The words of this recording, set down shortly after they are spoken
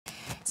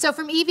So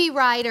from EV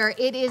Rider,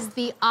 it is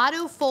the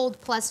Auto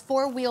Fold Plus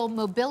 4-wheel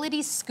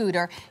mobility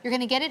scooter. You're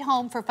going to get it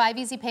home for 5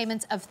 easy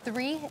payments of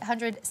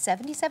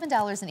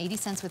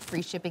 $377.80 with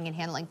free shipping and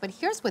handling. But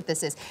here's what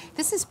this is.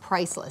 This is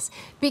priceless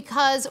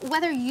because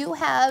whether you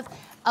have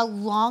a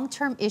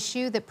long-term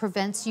issue that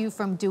prevents you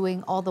from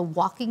doing all the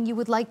walking you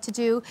would like to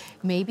do,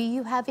 maybe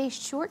you have a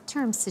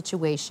short-term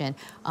situation,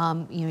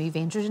 you've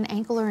injured an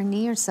ankle or a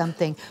knee or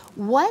something.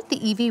 What the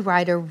EV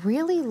Rider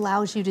really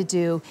allows you to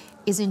do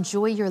is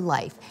enjoy your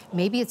life.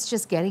 Maybe it's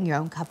just getting your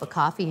own cup of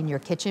coffee in your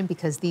kitchen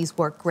because these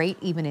work great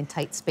even in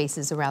tight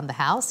spaces around the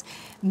house.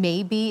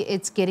 Maybe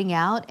it's getting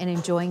out and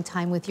enjoying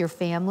time with your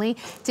family.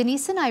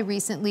 Denise and I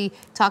recently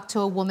talked to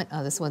a woman.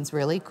 Oh, this one's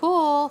really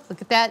cool.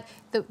 Look at that,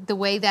 the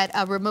way that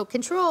a remote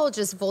control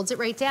just folds it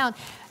right down.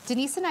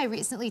 Denise and I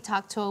recently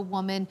talked to a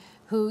woman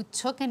who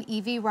took an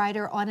EV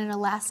Rider on an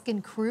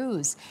Alaskan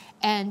cruise.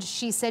 And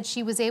she said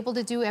she was able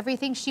to do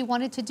everything she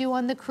wanted to do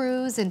on the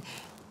cruise and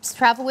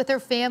travel with her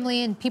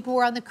family, and people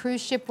were on the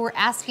cruise ship were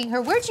asking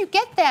her, where'd you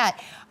get that?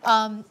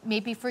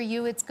 Maybe for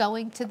you it's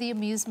going to the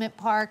amusement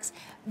parks,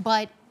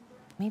 but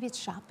maybe it's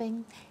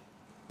shopping.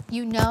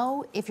 You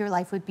know, if your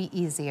life would be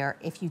easier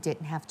if you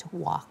didn't have to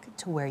walk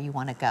to where you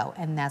want to go,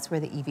 and that's where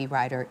the EV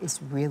Rider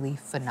is really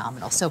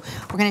phenomenal. So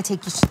we're going to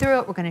take you through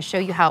it. We're going to show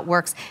you how it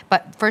works,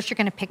 but first you're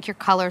going to pick your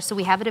color. So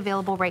we have it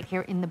available right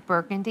here in the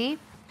burgundy.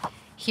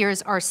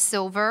 Here's our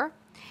silver.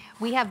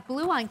 We have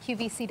blue on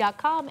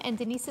QVC.com, and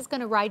Denise is going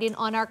to ride in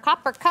on our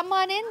copper. Come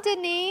on in,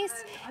 Denise.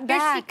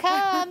 Here she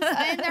comes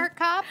in her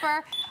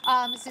copper.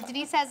 So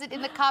Denise has it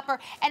in the copper.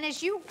 And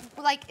as you,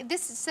 like,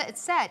 this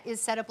set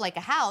is set up like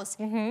a house.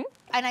 Mm-hmm.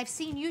 And I've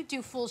seen you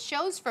do full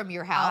shows from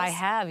your house. I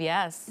have,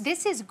 yes.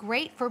 This is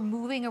great for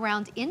moving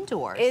around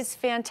indoors. It's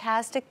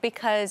fantastic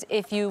because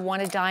if you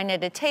want to dine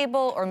at a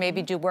table or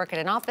maybe do work at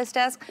an office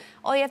desk,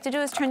 all you have to do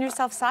is turn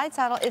yourself side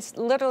saddle. It's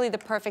literally the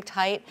perfect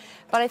height.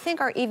 But I think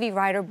our EV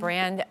Rider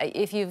brand,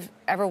 if you've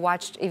ever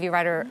watched EV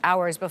Rider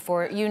hours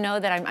before, you know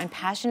that I'm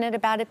passionate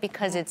about it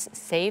because it's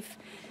safe.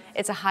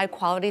 It's a high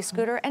quality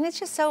scooter and it's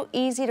just so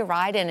easy to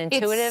ride and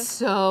intuitive. It's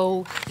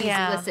so easy.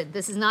 Yeah. Listen,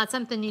 this is not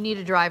something you need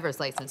a driver's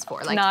license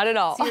for. Like, not at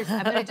all. Seriously,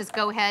 I'm gonna just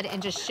go ahead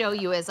and just show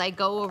you as I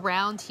go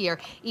around here,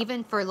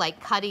 even for like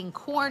cutting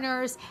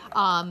corners,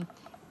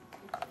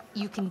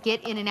 you can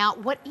get in and out.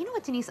 You know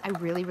what, Denise, I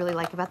really, really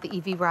like about the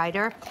EV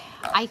Rider?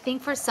 I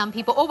think for some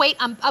people, oh wait,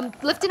 I'm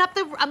lifting up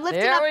the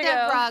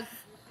rug.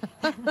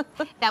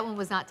 That one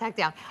was not tacked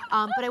down.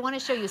 But I want to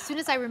show you, as soon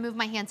as I remove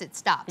my hands, it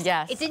stops.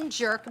 Yes. It didn't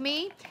jerk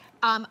me.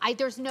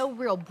 There's no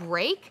real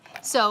brake.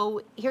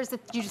 So here's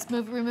you just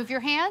remove your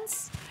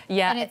hands.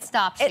 Yeah. And it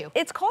stops you.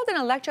 It's called an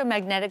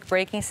electromagnetic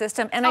braking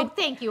system. And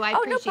thank you. I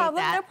appreciate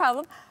that. No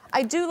problem.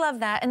 I do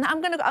love that, and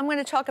I'm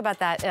gonna talk about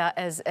that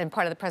as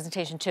part of the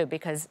presentation too,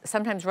 because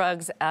sometimes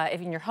rugs,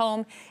 if in your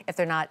home, if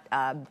they're not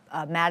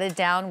matted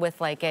down with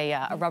like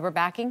a rubber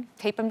backing,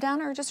 tape them down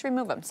or just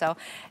remove them. So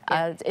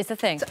it's a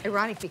thing. It's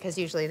ironic because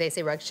usually they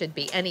say rugs should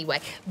be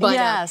anyway. But,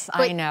 yes,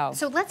 I know.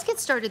 So let's get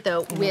started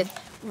though with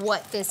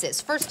what this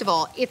is. First of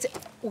all,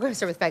 we're gonna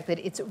start with the fact that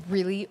it's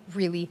really,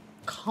 really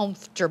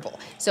comfortable.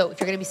 So if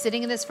you're going to be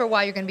sitting in this for a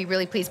while, you're going to be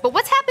really pleased. But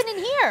what's happening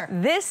here?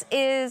 This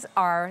is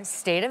our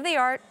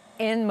state-of-the-art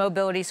in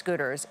mobility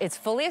scooters. It's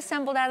fully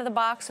assembled out of the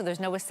box, so there's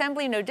no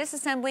assembly, no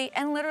disassembly,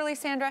 and literally,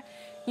 Sandra,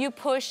 you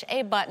push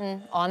a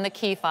button on the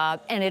key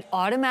fob and it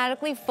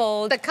automatically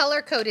folds. The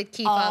color-coded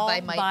key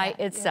fob by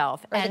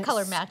itself. Yeah. Or the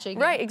color matching.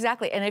 Right,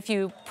 exactly. And if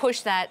you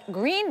push that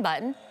green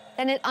button,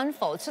 then it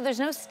unfolds. So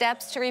there's no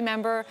steps to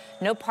remember,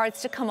 no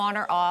parts to come on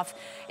or off.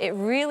 It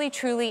really,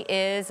 truly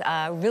is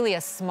really a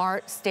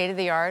smart,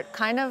 state-of-the-art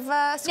kind of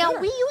scooter.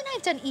 Now, you and I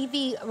have done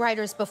EV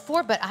Riders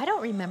before, but I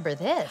don't remember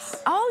this.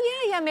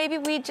 Oh, yeah, maybe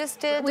we just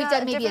did We've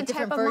done maybe a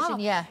different version,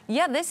 yeah.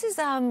 Yeah, this is,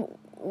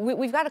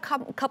 we've got a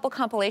couple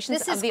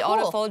compilations of the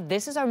Auto Fold.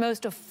 This is our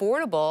most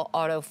affordable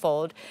Auto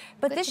Fold,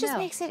 but this just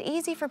makes it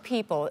easy for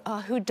people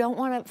who don't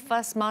want to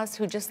fuss muss,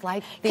 who just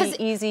like the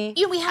easy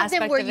we have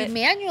them where you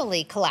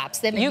manually collapse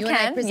them, and you and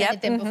I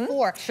presented them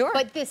before. Sure.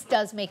 But this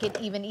does make it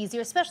even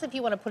easier, especially if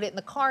you want to put it in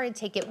the car and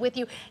take it with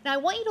you. Now, I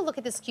want you to look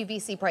at this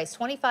QVC price,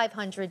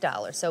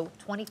 $2,500, so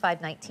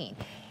 $2,519.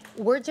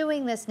 We're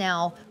doing this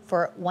now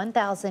for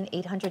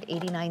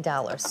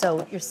 $1,889,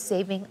 so you're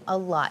saving a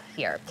lot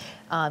here.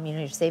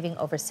 You're saving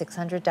over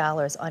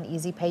 $600 on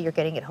Easy Pay. You're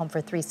getting it home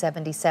for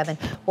 $377.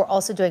 We're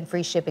also doing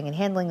free shipping and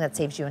handling. That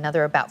saves you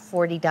another about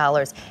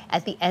 $40.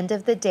 At the end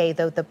of the day,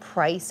 though, the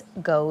price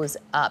goes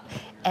up.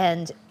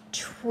 And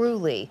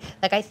truly,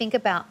 like I think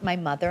about my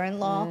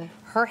mother-in-law,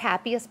 her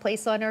happiest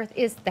place on earth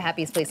is the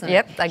happiest place on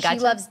earth. Yep, I got you.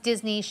 She loves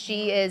Disney.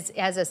 She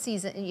has a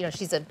season,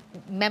 she's a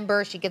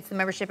member. She gets the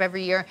membership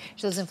every year.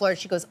 She lives in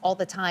Florida. She goes all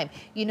the time.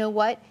 You know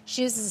what?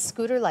 She uses a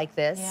scooter like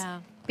this.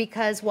 Yeah.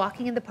 because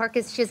walking in the park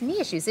she has knee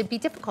issues. It'd be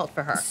difficult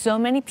for her. So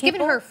many people.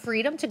 Giving her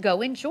freedom to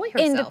go enjoy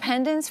herself.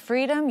 Independence,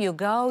 freedom, you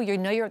go, you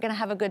know you're gonna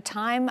have a good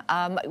time.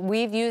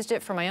 We've used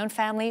it for my own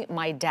family.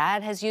 My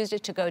dad has used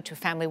it to go to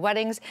family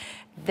weddings.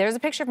 There's a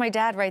picture of my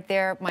dad right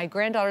there. My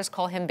granddaughters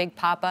call him Big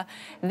Papa.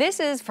 This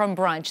is from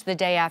brunch the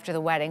day after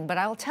the wedding, but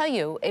I'll tell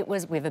you,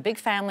 we have a big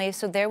family,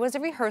 so there was a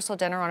rehearsal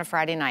dinner on a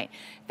Friday night.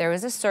 There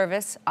was a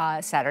service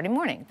Saturday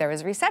morning. There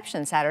was a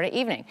reception Saturday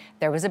evening.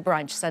 There was a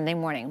brunch Sunday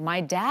morning. My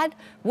dad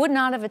would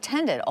not have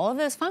attended all of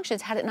those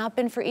functions had it not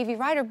been for Evie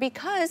Ryder,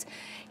 because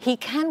he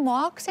can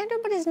walk, Sandra,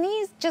 but his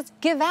knees just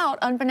give out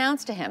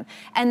unbeknownst to him.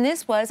 And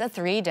this was a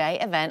 3-day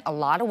event, a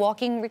lot of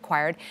walking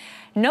required.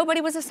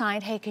 Nobody was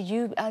assigned, hey, could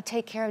you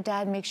take care of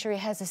Dad, make sure he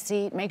has a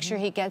seat, make sure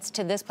he gets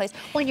to this place.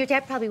 Well, and your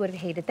dad probably would have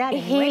hated that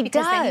anyway,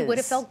 because then he would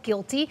have felt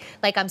guilty,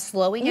 like I'm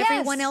slowing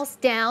everyone else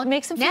down.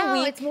 Makes him feel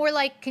weak. Now it's more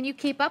like, can you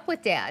keep up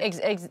with Dad?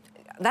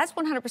 That's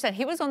 100%.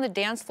 He was on the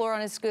dance floor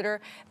on his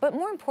scooter, but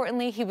more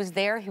importantly, he was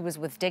there, he was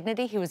with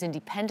dignity, he was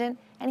independent,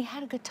 and he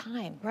had a good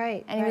time.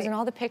 Right. And he was in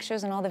all the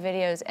pictures and all the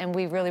videos, and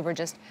we really were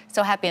just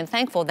so happy and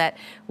thankful that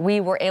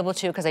we were able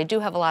to, because I do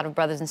have a lot of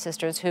brothers and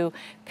sisters who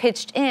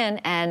pitched in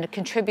and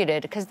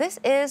contributed, because this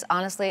is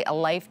honestly a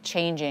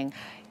life-changing,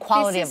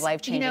 quality of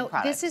life-changing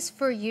product. This is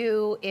for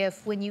you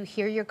if when you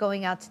hear you're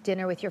going out to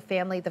dinner with your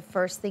family, the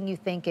first thing you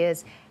think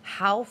is,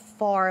 how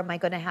far am I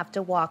going to have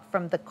to walk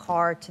from the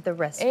car to the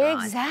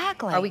restaurant?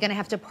 Exactly. Are we going to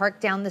have to park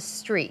down the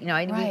street? You know,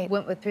 we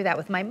went through that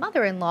with my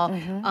mother-in-law.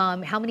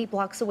 How many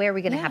blocks away are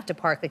we going to have to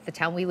park? Like the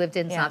town we lived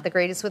in is not the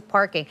greatest with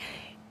parking.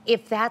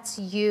 If that's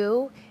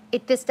you,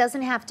 this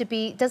doesn't have to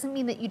be, doesn't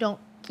mean that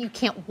you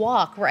can't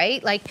walk,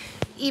 right? Like,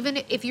 even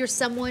if you're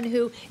someone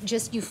who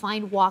you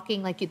find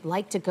walking, like you'd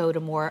like to go to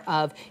more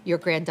of your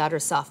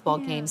granddaughter's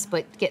softball games,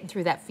 but getting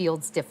through that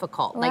field's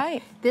difficult.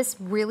 Like, this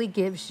really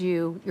gives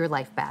you your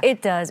life back.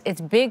 It does.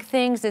 It's big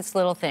things, it's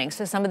little things.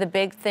 So some of the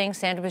big things,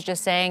 Sandra was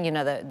just saying, you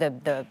know,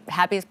 the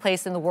happiest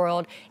place in the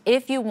world.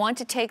 If you want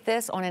to take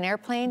this on an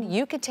airplane,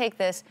 you could take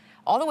this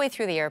all the way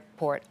through the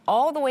airport,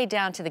 all the way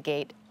down to the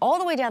gate, all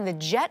the way down the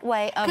jetway of the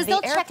airplane. Because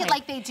they'll check it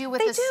like they do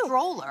with a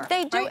stroller.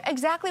 They do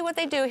exactly what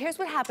they do. Here's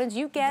what happens.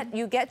 You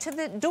get to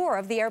the door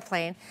of the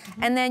airplane,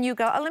 and then you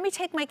go, oh, let me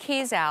take my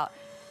keys out.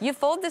 You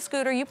fold the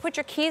scooter, you put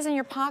your keys in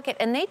your pocket,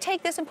 and they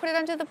take this and put it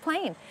onto the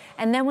plane.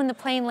 And then when the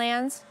plane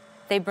lands,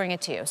 they bring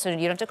it to you. So you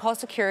don't have to call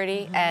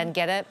security and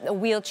get a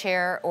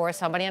wheelchair or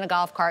somebody in a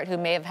golf cart who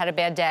may have had a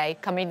bad day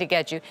coming to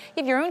get you.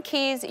 You have your own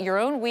keys, your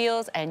own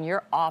wheels, and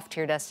you're off to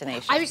your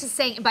destination. I was just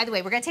saying, by the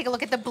way, we're gonna take a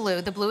look at the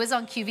blue. The blue is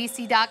on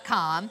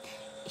QVC.com.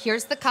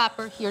 Here's the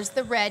copper, here's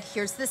the red,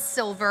 here's the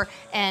silver,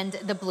 and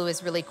the blue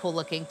is really cool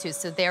looking too.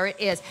 So there it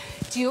is.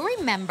 Do you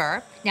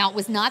remember, now it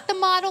was not the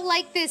model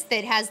like this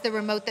that has the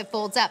remote that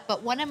folds up,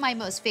 but one of my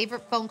most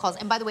favorite phone calls,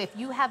 and by the way, if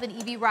you have an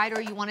Evie Ryder,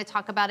 you want to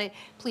talk about it,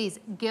 please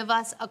give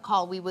us a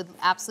call. We would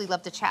absolutely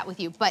love to chat with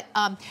you. But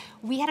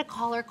we had a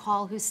caller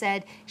call who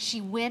said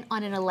she went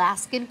on an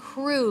Alaskan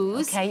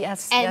cruise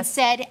and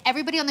said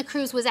everybody on the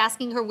cruise was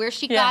asking her where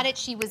she got it.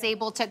 She was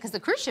able to, because the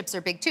cruise ships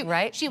are big too.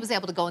 Right. She was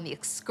able to go on the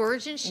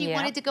excursion she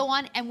wanted to go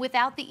on, and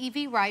without the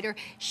Evie Ryder,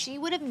 she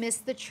would have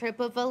missed the trip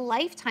of a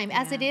lifetime.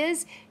 As it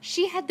is,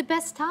 she had the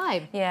best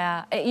time.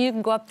 Yeah, you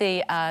can go up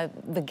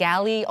the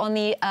galley on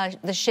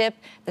the ship,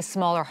 the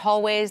smaller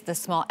hallways, the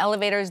small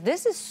elevators.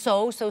 This is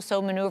so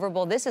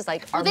maneuverable. This is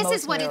like our most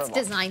This is what maneuverable. it's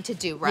designed to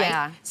do, right?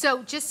 Yeah.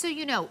 So just so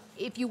you know,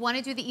 if you want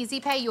to do the Easy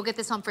Pay, you'll get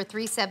this home for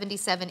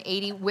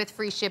 $377.80 with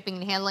free shipping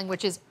and handling,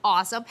 which is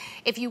awesome.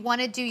 If you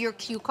want to do your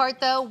Q card,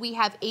 though, we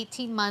have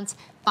 18 months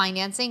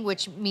financing,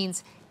 which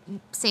means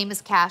same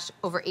as cash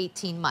over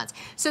 18 months.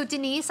 So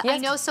Denise, I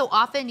know so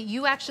often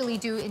you actually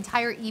do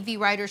entire Evie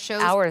Ryder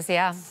shows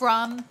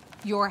from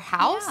your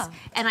house,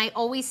 and I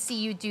always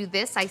see you do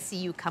this. I see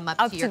you come up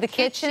to your the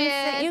kitchen.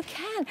 You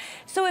can.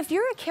 So if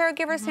you're a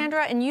caregiver,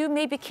 Sandra, and you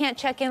maybe can't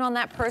check in on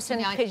that person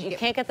because you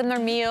can't get them their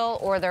meal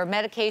or their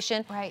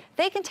medication,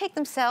 they can take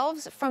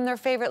themselves from their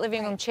favorite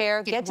living room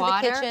chair, get to the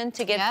kitchen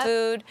to get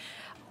food,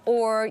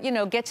 or, you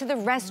know, get to the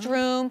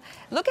restroom.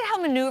 Look at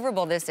how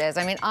maneuverable this is.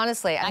 I mean,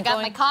 honestly, I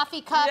got my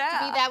coffee cup.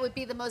 To me, that would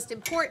be the most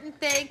important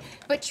thing.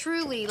 But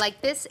truly,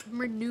 like, this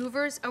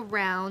maneuvers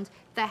around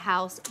the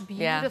house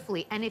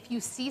beautifully. And if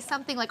you see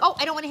something like, oh,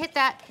 I don't want to hit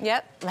that.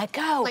 Let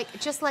go. Like,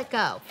 just let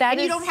go.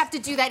 And you don't have to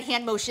do that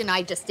hand motion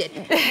I just did.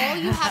 All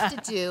you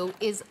have to do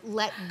is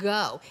let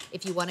go.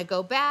 If you want to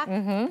go back,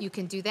 you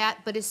can do that.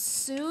 But as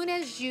soon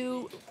as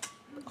you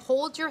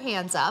hold your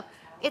hands up,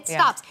 it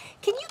stops.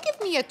 Can you give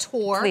me a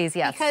tour? Please,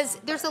 yes. Because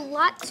there's a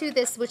lot to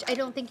this, which I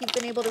don't think you've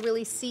been able to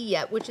really see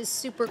yet, which is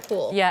super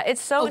cool. Yeah, it's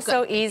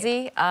so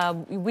easy.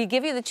 We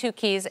give you the 2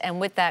 keys, and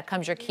with that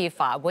comes your key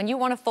fob. When you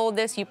want to fold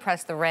this, you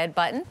press the red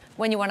button.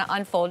 When you want to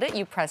unfold it,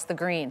 you press the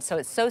green. So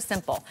it's so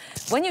simple.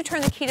 When you turn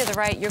the key to the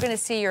right, you're going to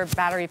see your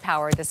battery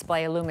power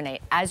display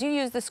illuminate. As you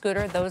use the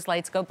scooter, those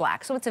lights go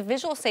black. So it's a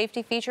visual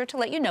safety feature to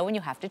let you know when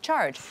you have to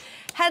charge.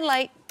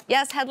 Headlight,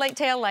 yes, headlight,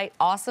 tail light,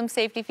 awesome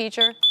safety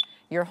feature.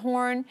 Your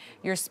horn,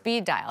 your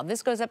speed dial.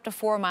 This goes up to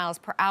 4 miles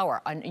per hour.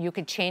 You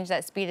could change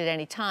that speed at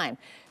any time.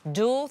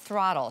 dual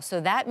throttle.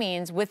 So that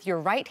means with your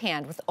right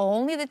hand, with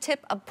only the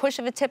push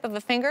of a tip of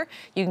a finger,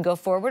 you can go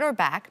forward or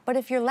back. But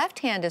if your left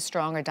hand is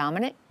strong or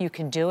dominant, you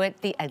can do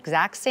it the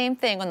exact same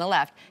thing on the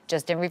left,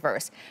 just in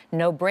reverse.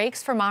 No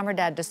brakes for mom or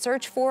dad to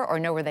search for or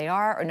know where they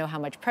are or know how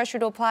much pressure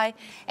to apply.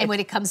 And when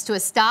it comes to a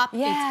stop,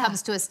 yeah, it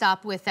comes to a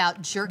stop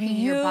without jerking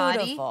your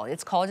body. Beautiful.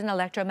 It's called an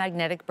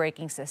electromagnetic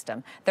braking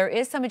system. There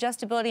is some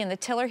adjustability in the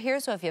tiller here,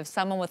 so if you have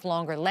someone with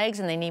longer legs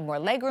and they need more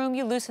leg room,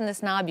 you loosen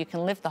this knob, you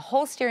can lift the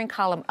whole steering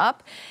column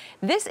up.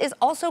 This is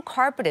also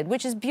carpeted,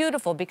 which is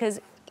beautiful because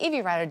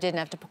EV Rider didn't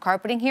have to put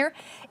carpeting here.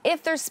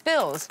 If there's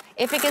spills,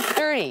 if it gets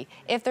dirty,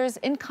 if there's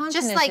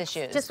incontinence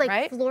issues, just like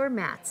right? floor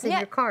mats in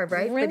your car,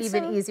 right? But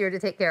even easier to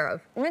take care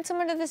of. Rinse them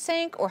under the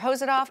sink or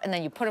hose it off, and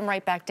then you put them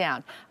right back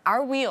down.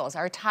 Our wheels,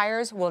 our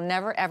tires will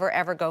never, ever,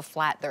 ever go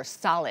flat. They're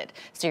solid.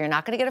 So you're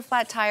not going to get a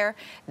flat tire.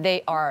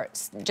 They are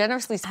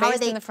generously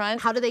spaced in the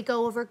front. How do they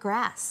go over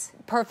grass?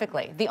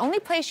 Perfectly. The only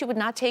place you would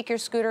not take your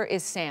scooter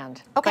is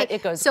sand. Okay, but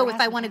it goes so if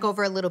I want to go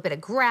over a little bit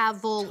of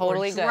gravel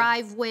or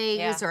driveways,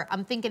 yeah, or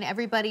I'm thinking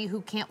everybody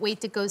who can't wait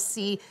to go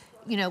see,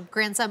 you know,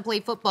 grandson play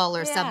football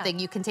or something,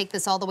 you can take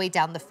this all the way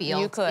down the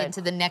field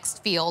into the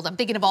next field. I'm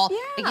thinking of all,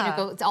 you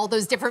know, all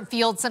those different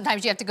fields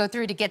sometimes you have to go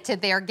through to get to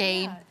their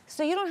game.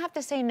 So you don't have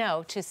to say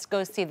no to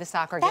go see the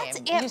soccer game. That's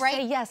it, you right?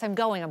 say, yes, I'm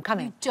going, I'm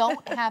coming. You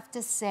don't have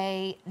to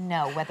say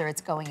no, whether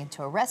it's going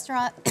into a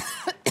restaurant.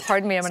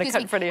 Pardon me, I'm going to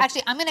cut in front of you.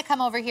 Actually, I'm going to come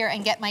over here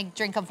and get my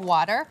drink of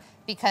water,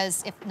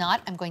 because if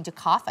not, I'm going to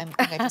cough. I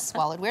think I just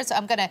swallowed weird. So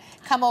I'm going to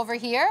come over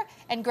here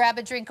and grab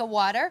a drink of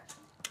water.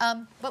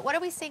 But what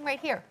are we seeing right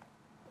here?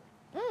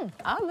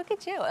 Oh, look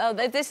at you. Oh,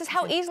 this is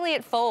how easily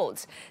it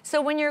folds. So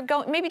when you're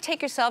going, maybe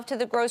take yourself to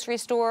the grocery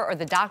store or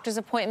the doctor's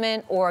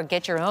appointment or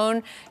get your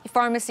own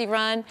pharmacy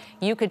run.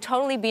 You could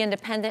totally be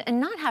independent and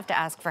not have to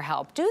ask for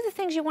help. Do the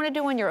things you want to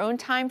do in your own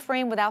time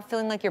frame without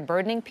feeling like you're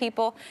burdening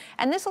people.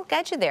 And this will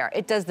get you there.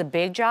 It does the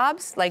big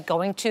jobs like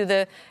going to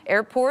the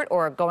airport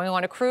or going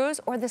on a cruise,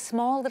 or the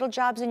small little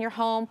jobs in your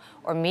home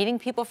or meeting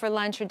people for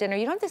lunch or dinner.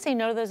 You don't have to say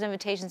no to those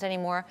invitations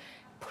anymore.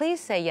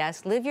 Please say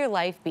yes, live your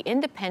life, be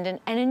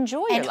independent, and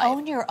enjoy your life. And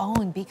own your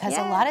own, because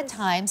a lot of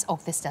times,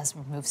 this does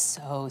move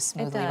so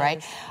smoothly,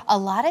 right? A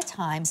lot of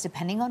times,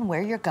 depending on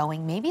where you're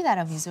going, maybe that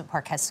amusement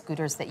park has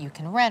scooters that you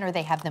can rent or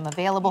they have them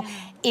available.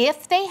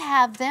 If they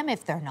have them,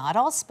 if they're not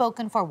all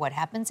spoken for, what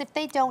happens if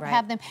they don't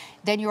have them?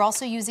 Then you're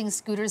also using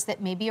scooters that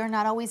maybe are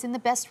not always in the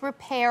best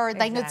repair.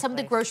 I know some of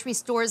the grocery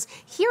stores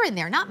here and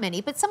there, not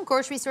many, but some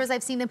grocery stores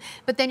I've seen them,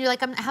 but then you're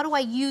like, how do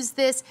I use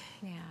this?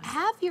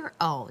 Have your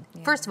own.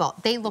 First of all,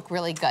 they look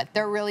really good.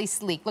 They're really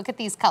sleek. Look at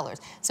these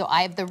colors. So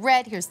I have the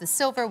red, here's the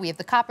silver, we have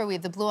the copper, we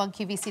have the blue on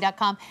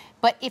QVC.com.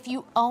 But if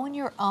you own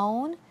your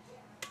own,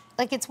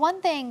 like, it's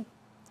one thing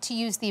to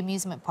use the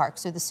amusement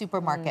parks or the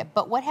supermarket,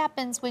 but what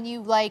happens when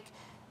you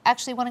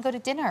actually want to go to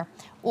dinner,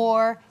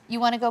 or you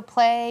want to go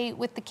play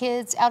with the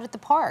kids out at the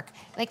park?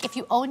 Like, if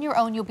you own your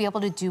own, you'll be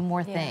able to do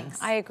more things.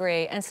 I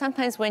agree. And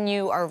sometimes when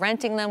you are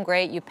renting them,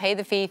 great, you pay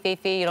the fee,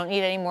 you don't need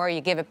it anymore,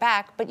 you give it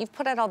back, but you've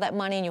put out all that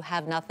money and you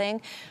have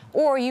nothing.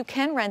 Or you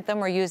can rent them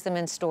or use them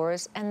in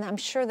stores, and I'm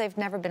sure they've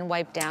never been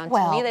wiped down.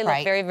 To me, they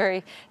look very,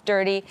 very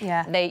dirty.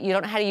 You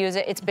don't know how to use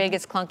it. It's big,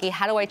 it's clunky.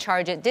 How do I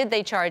charge it? Did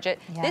they charge it?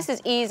 This is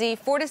easy,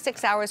 4 to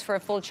 6 hours for a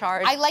full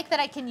charge. I like that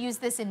I can use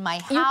this in my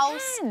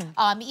house.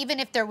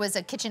 Even if there was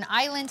a kitchen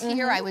island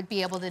here, I would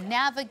be able to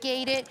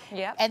navigate it.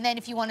 And then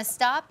if you want to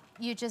stop,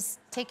 you just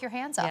take your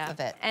hands off of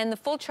it. And the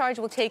full charge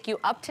will take you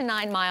up to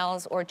 9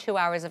 miles or 2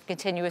 hours of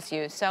continuous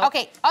use. So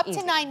up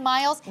to 9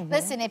 miles.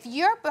 Listen, if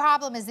your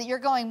problem is that you're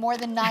going more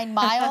than 9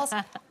 miles,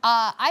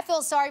 I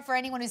feel sorry for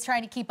anyone who's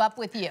trying to keep up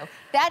with you.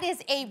 That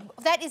is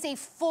a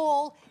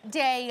full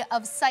day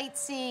of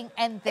sightseeing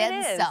and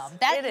then some.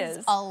 That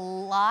is a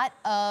lot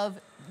of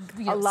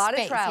a lot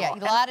of travel.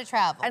 Yeah, a lot of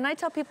travel. And I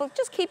tell people,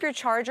 just keep your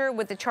charger.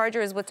 With the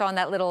charger is what's on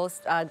that little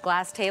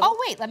glass table.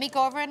 Oh, wait, let me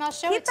go over and I'll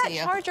show it to you. Keep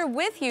that charger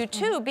with you,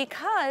 too,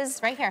 because...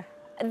 It's right here.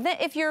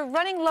 If you're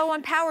running low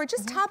on power,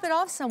 just top it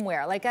off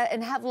somewhere,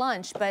 and have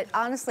lunch. But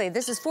honestly,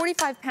 this is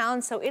 45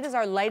 pounds, so it is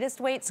our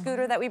lightest weight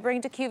scooter that we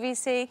bring to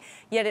QVC,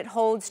 yet it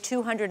holds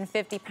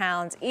 250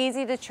 pounds.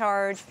 Easy to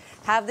charge,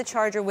 have the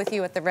charger with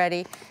you at the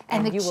ready,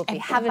 and you will be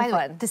having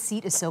fun. The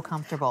seat is so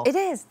comfortable. It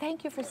is.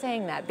 Thank you for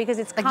saying that, because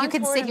it's like, you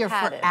can sit here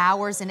for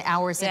hours and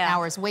hours and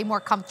hours, way more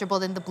comfortable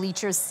than the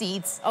bleachers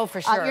seats. Oh, for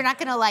sure. You're not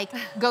gonna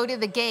go to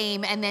the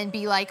game and then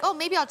be like, oh,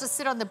 maybe I'll just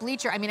sit on the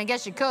bleacher. I mean, I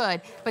guess you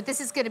could, but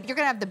you're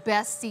gonna have the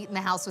best seat in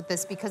the house with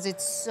this, because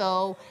it's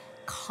so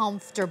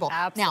comfortable.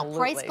 Absolutely. Now,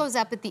 price goes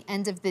up at the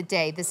end of the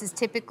day. This is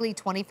typically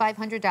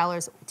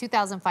 $2,500,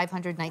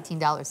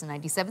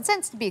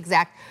 $2,519.97 to be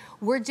exact.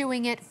 We're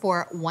doing it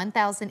for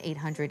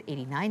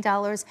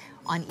 $1,889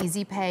 on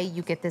Easy Pay.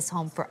 You get this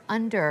home for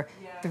under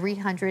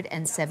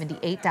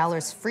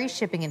 $378, free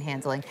shipping and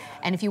handling.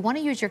 And if you want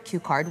to use your Q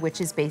card,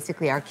 which is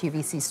basically our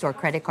QVC store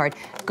credit card,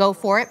 go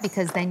for it,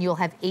 because then you'll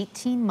have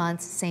 18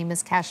 months, same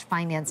as cash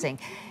financing.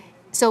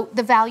 So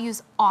the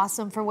value's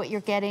awesome for what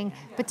you're getting.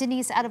 But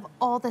Denise, out of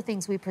all the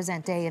things we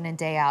present day in and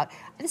day out,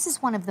 this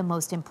is one of the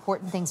most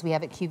important things we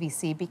have at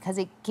QVC, because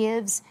it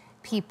gives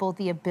people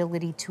the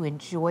ability to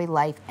enjoy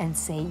life and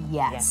say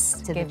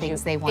yes to the Gives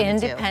things you they want to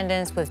do.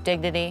 independence with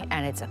dignity,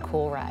 and it's a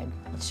cool ride.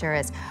 It sure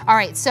is. All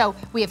right, so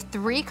we have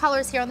 3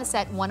 colors here on the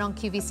set, one on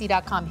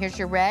QVC.com. Here's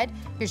your red,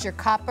 here's your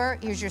copper,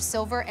 here's your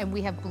silver, and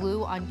we have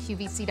blue on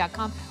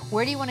QVC.com.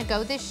 Where do you want to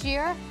go this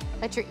year?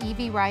 Let your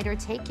EV rider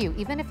take you,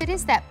 even if it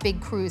is that big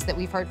cruise that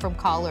we've heard from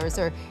callers,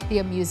 or the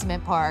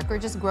amusement park, or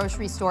just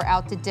grocery store,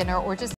 out to dinner, or just